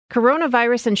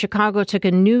Coronavirus in Chicago took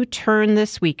a new turn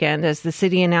this weekend as the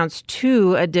city announced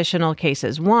 2 additional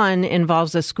cases. One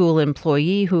involves a school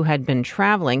employee who had been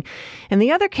traveling. In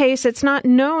the other case, it's not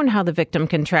known how the victim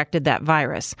contracted that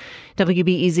virus.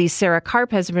 WBEZ's Sarah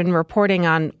Karp has been reporting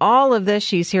on all of this.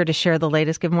 She's here to share the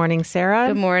latest. Good morning, Sarah.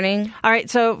 Good morning. All right,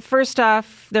 so first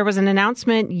off, there was an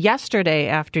announcement yesterday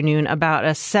afternoon about a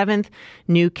 7th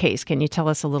new case. Can you tell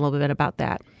us a little bit about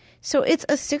that? So it's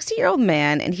a 60-year-old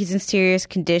man, and he's in serious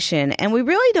condition, and we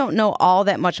really don't know all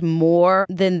that much more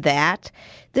than that.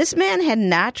 This man had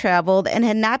not traveled and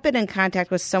had not been in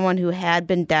contact with someone who had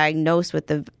been diagnosed with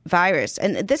the virus.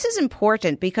 And this is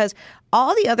important because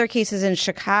all the other cases in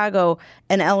Chicago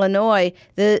and Illinois,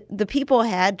 the people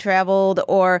had traveled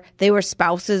or they were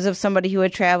spouses of somebody who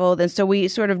had traveled, and so we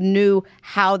sort of knew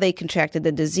how they contracted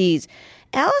the disease.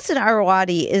 Allison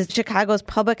Arwady is Chicago's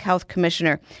public health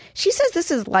commissioner. She says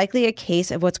this is likely a case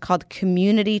of what's called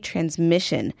community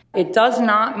transmission. It does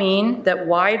not mean that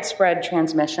widespread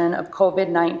transmission of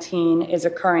COVID-19 is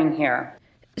occurring here.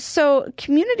 So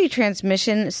community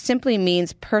transmission simply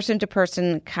means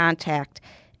person-to-person contact,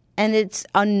 and it's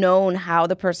unknown how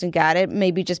the person got it,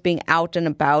 maybe just being out and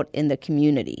about in the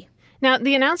community. Now,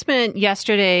 the announcement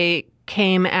yesterday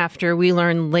came after we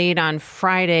learned late on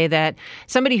Friday that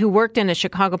somebody who worked in a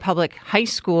Chicago public high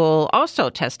school also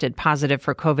tested positive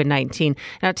for COVID-19.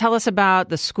 Now, tell us about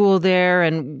the school there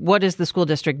and what is the school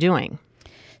district doing?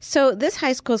 So this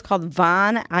high school is called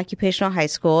Vaughn Occupational High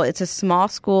School. It's a small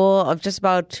school of just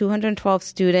about 212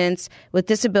 students with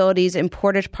disabilities in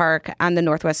Portage Park on the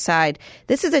northwest side.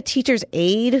 This is a teacher's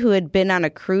aide who had been on a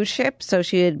cruise ship, so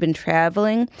she had been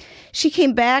traveling. She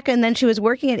came back, and then she was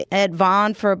working at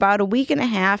Vaughn for about a week and a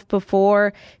half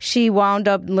before she wound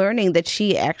up learning that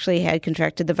she actually had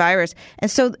contracted the virus.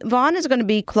 And so Vaughn is going to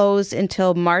be closed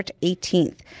until March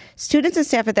 18th. Students and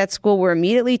staff at that school were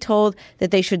immediately told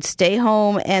that they should stay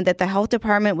home and that the health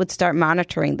department would start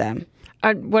monitoring them.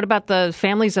 What about the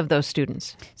families of those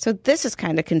students? So this is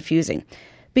kind of confusing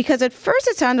because at first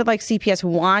it sounded like CPS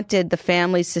wanted the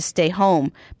families to stay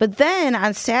home. But then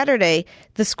on Saturday,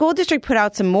 the school district put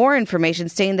out some more information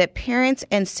saying that parents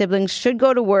and siblings should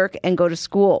go to work and go to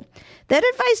school. That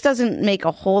advice doesn't make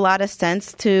a whole lot of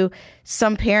sense to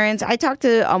some parents. I talked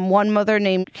to one mother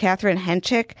named Catherine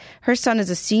Henchick. Her son is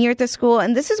a senior at the school,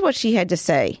 and this is what she had to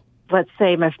say. Let's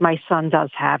say if my son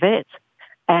does have it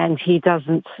and he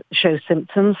doesn't show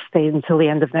symptoms, stay until the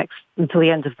end of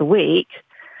the week,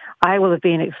 I will have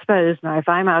been exposed. Now, if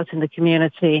I'm out in the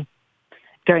community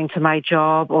going to my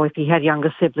job, or if he had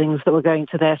younger siblings that were going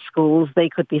to their schools, they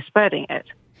could be spreading it.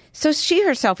 So she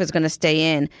herself is going to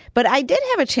stay in. But I did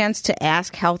have a chance to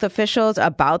ask health officials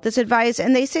about this advice,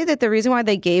 and they say that the reason why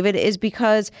they gave it is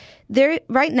because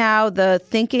right now the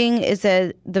thinking is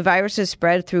that the virus is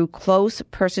spread through close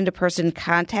person-to-person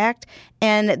contact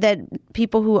and that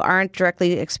people who aren't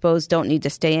directly exposed don't need to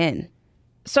stay in.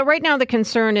 So right now the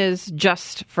concern is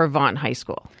just for Vaughn High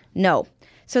School? No.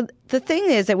 So the thing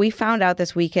is that we found out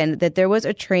this weekend that there was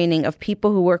a training of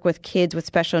people who work with kids with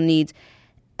special needs.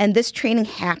 And this training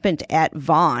happened at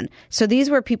Vaughn. So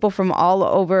these were people from all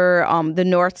over the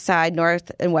north side,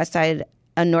 north and west side,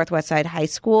 and northwest side high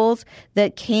schools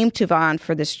that came to Vaughn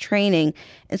for this training.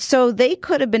 And so they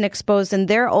could have been exposed, and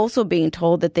they're also being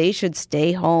told that they should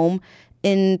stay home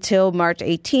until March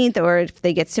 18th, or if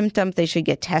they get symptoms, they should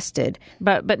get tested.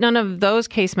 But none of those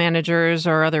case managers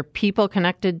or other people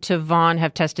connected to Vaughn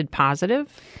have tested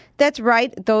positive? That's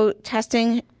right, though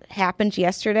testing happened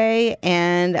yesterday,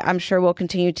 and I'm sure will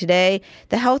continue today.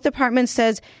 The health department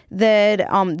says that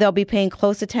they'll be paying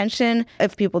close attention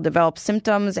if people develop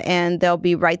symptoms, and they'll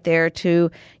be right there to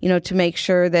make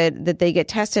sure that they get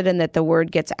tested and that the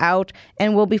word gets out.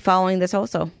 And we'll be following this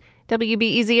also.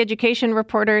 WBEZ education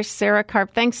reporter Sarah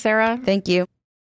Karp. Thanks, Sarah. Thank you.